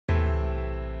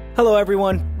Hello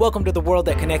everyone, welcome to the world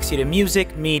that connects you to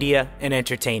music, media, and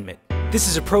entertainment. This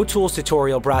is a Pro Tools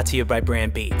tutorial brought to you by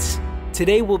Brandbeats.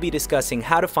 Today we'll be discussing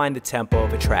how to find the tempo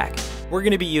of a track. We're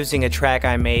going to be using a track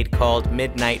I made called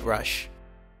Midnight Rush.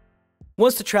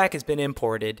 Once the track has been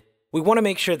imported, we want to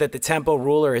make sure that the tempo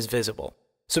ruler is visible.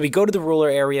 So we go to the ruler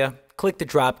area, click the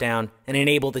drop down, and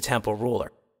enable the tempo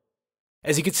ruler.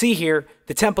 As you can see here,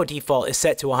 the tempo default is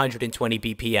set to 120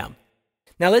 BPM.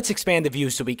 Now let's expand the view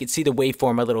so we can see the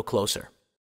waveform a little closer.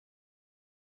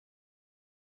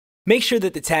 Make sure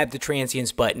that the Tab to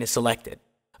Transients button is selected.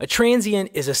 A transient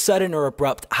is a sudden or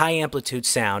abrupt high amplitude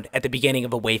sound at the beginning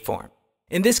of a waveform.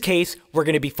 In this case, we're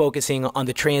going to be focusing on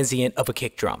the transient of a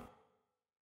kick drum.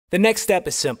 The next step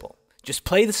is simple. Just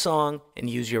play the song and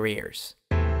use your ears.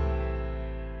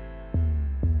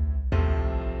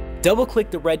 Double-click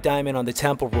the red diamond on the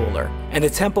tempo ruler and the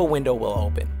tempo window will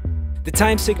open. The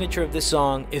time signature of this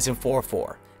song is in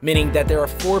 4/4, meaning that there are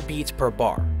 4 beats per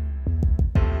bar.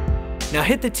 Now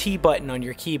hit the T button on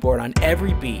your keyboard on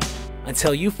every beat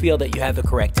until you feel that you have the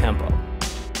correct tempo.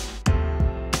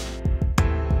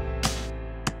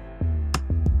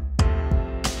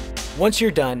 Once you're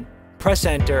done, press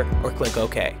enter or click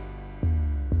OK.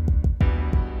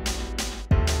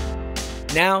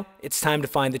 Now it's time to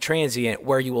find the transient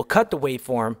where you will cut the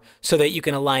waveform so that you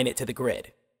can align it to the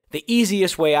grid. The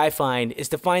easiest way I find is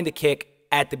to find the kick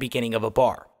at the beginning of a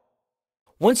bar.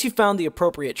 Once you've found the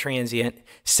appropriate transient,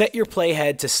 set your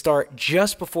playhead to start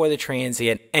just before the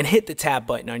transient and hit the tab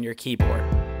button on your keyboard.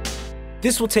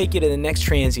 This will take you to the next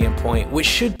transient point, which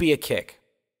should be a kick.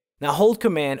 Now hold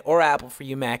Command or Apple for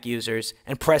you Mac users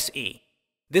and press E.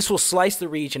 This will slice the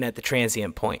region at the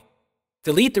transient point.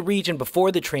 Delete the region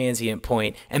before the transient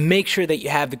point and make sure that you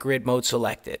have the grid mode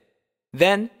selected.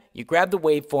 Then, you grab the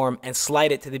waveform and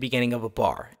slide it to the beginning of a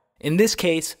bar, in this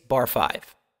case, bar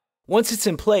 5. Once it's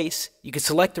in place, you can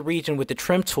select the region with the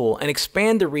trim tool and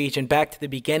expand the region back to the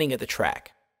beginning of the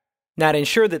track. Now to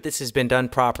ensure that this has been done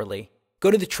properly,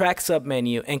 go to the track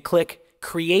submenu and click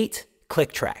Create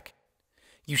Click Track.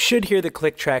 You should hear the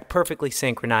click track perfectly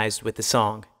synchronized with the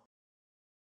song.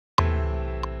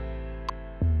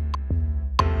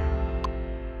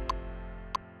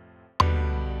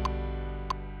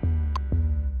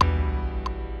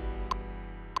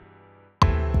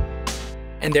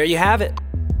 And there you have it.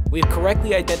 We've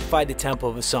correctly identified the tempo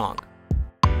of a song.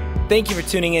 Thank you for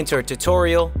tuning into our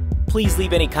tutorial. Please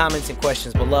leave any comments and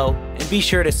questions below, and be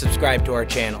sure to subscribe to our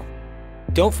channel.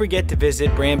 Don't forget to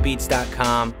visit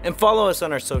brandbeats.com and follow us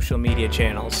on our social media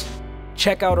channels.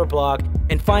 Check out our blog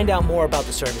and find out more about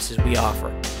the services we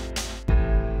offer.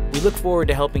 We look forward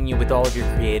to helping you with all of your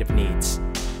creative needs.